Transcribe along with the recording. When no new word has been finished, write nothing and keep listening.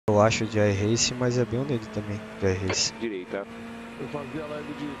acho de iRacing, mas é bem unido também, de iRacing. Direita. Eu fazia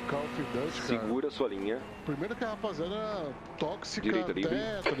live de Call of Duty, cara. Segura sua linha. Primeiro que a rapaziada era tóxica Direita livre.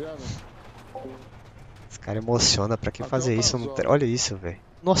 até, tá ligado? Esse cara emociona, pra que Até fazer altas isso? Não horas. Olha isso, velho.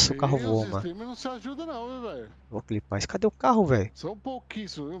 Nossa, o carro E voou, os mano. streamers não se ajudam não, viu, velho? Vou clipar isso. Cadê o carro, velho? São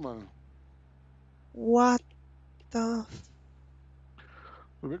pouquíssimos, viu, mano? What the...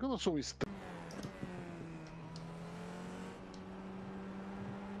 Primeiro que eu não sou um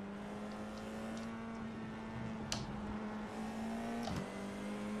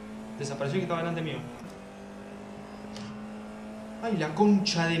Desapareció que estaba delante mío. ¡Ay, la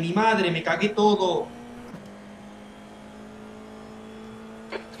concha de mi madre! ¡Me cagué todo!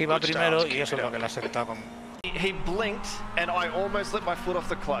 Iba primero y eso es lo que le ha sentado con... He blinked and I almost let my foot off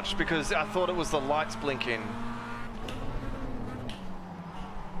the clutch because I thought it was the lights blinking.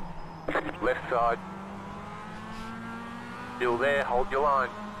 Left side. Still there, hold your line.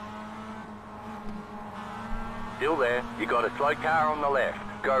 Still there, you got a slow car on the left.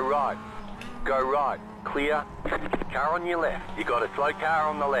 Go right. Go right. Clear. Car on your left. You got a slow car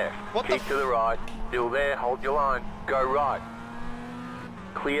on the left. What Keep to the right. Still there, hold your line. Go right.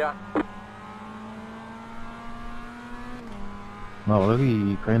 Clear. Oh, look at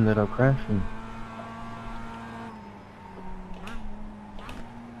you ended up crashing.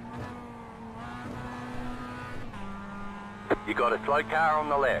 You got a slow car on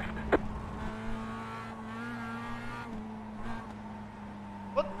the left.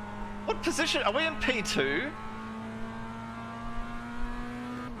 What position? Are we in P2?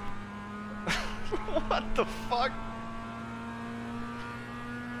 What the fuck?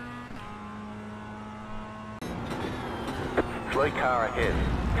 Slow car ahead.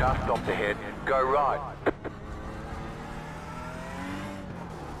 Car stopped ahead. Go right.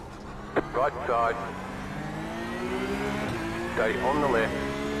 Right side. Stay on the left.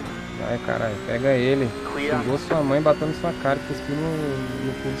 Vai, caralho, pega ele. Clear. Xingou sua mãe batendo sua cara, cuspiu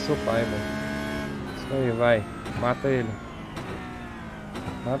no cu do seu pai, velho. Isso aí, vai. Mata ele.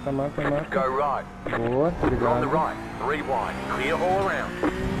 Mata, mata, mata. Go right. Boa, On the obrigado. right. 3 wide. Clear all around.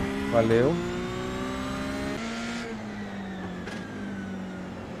 Valeu.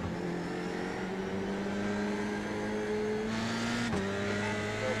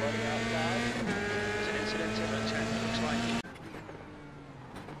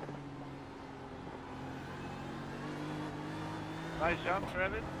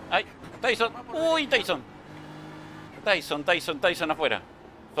 ¡Ay! ¡Tyson! ¡Uy, Tyson! Tyson afuera.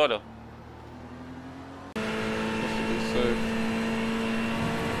 Solo.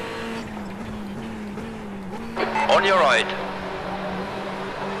 On your right.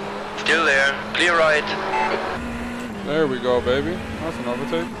 Still there. Clear right. There we go, baby. That's an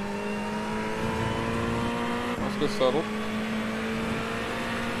overtake. Let's get settled.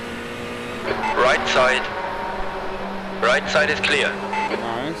 Right side. Right side is clear.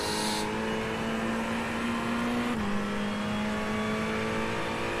 Nice.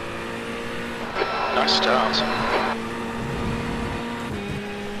 Nice start.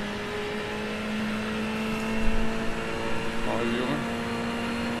 How are you doing?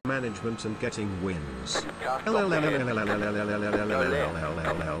 Management and getting wins.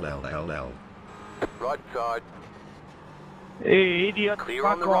 Right side. Hey, idiot! Clear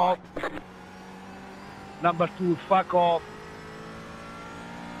on Fuck the off! right. Number 2, fuck off!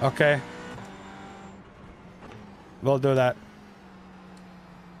 Okay. We'll do that.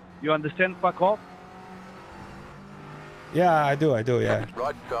 You understand? Fuck off? Yeah, I do, yeah.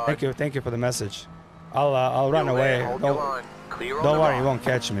 Right side. Thank you for the message. I'll run Still away. there, hold your line. Clear on Don't the worry, right. you won't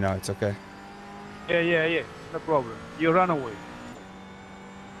catch me now, it's okay. Yeah. No problem. You run away.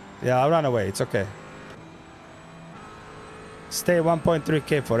 Yeah, I'll run away, it's okay. Stay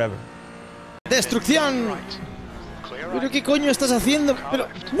 1.3k forever. ¡Destrucción! ¿Pero qué coño estás haciendo? Pero...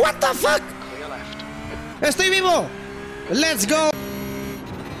 ¿What the fuck? ¡Estoy vivo! ¡Let's go!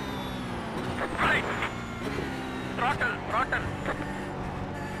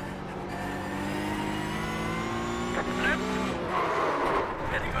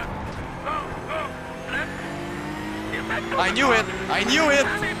 I knew it! I knew it!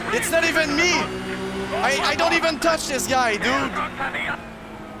 It's not even me! I don't even touch this guy, dude!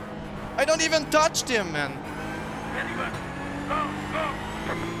 I don't even touch him, man!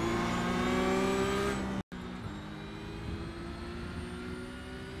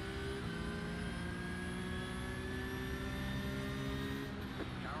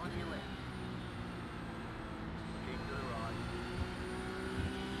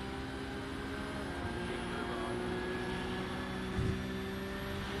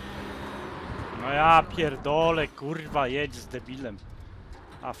 No ja pierdolę, kurwa, jedź z debilem.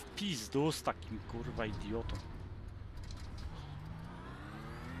 A w pizdu z takim kurwa idiotą.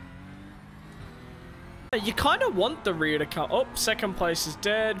 You kind of want the rear to come. Oh, second place is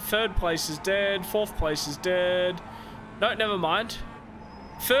dead. Third place is dead. Fourth place is dead. No, never mind.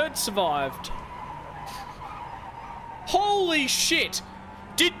 Third survived. Holy shit!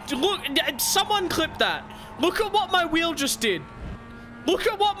 Look, someone clip that. Look at what my wheel just did. Look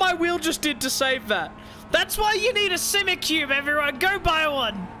at what my wheel just did to save that. That's why you need a Cube, everyone. Go buy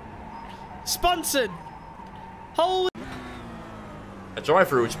one. Sponsored. Holy. A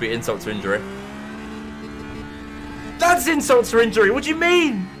drive-through would be insult to injury. That's insult to injury. What do you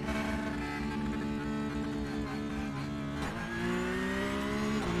mean?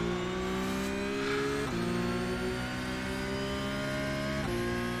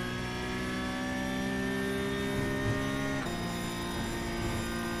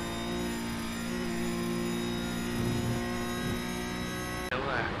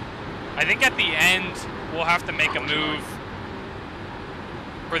 I think at the end we'll have to make a move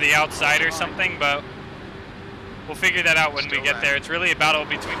for the outside or something, but we'll figure that out when we get there. It's really a battle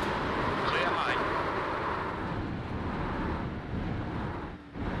between... Clear line.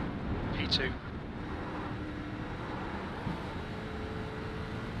 P2.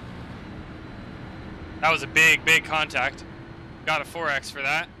 That was a big, big contact. Got a 4X for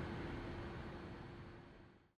that.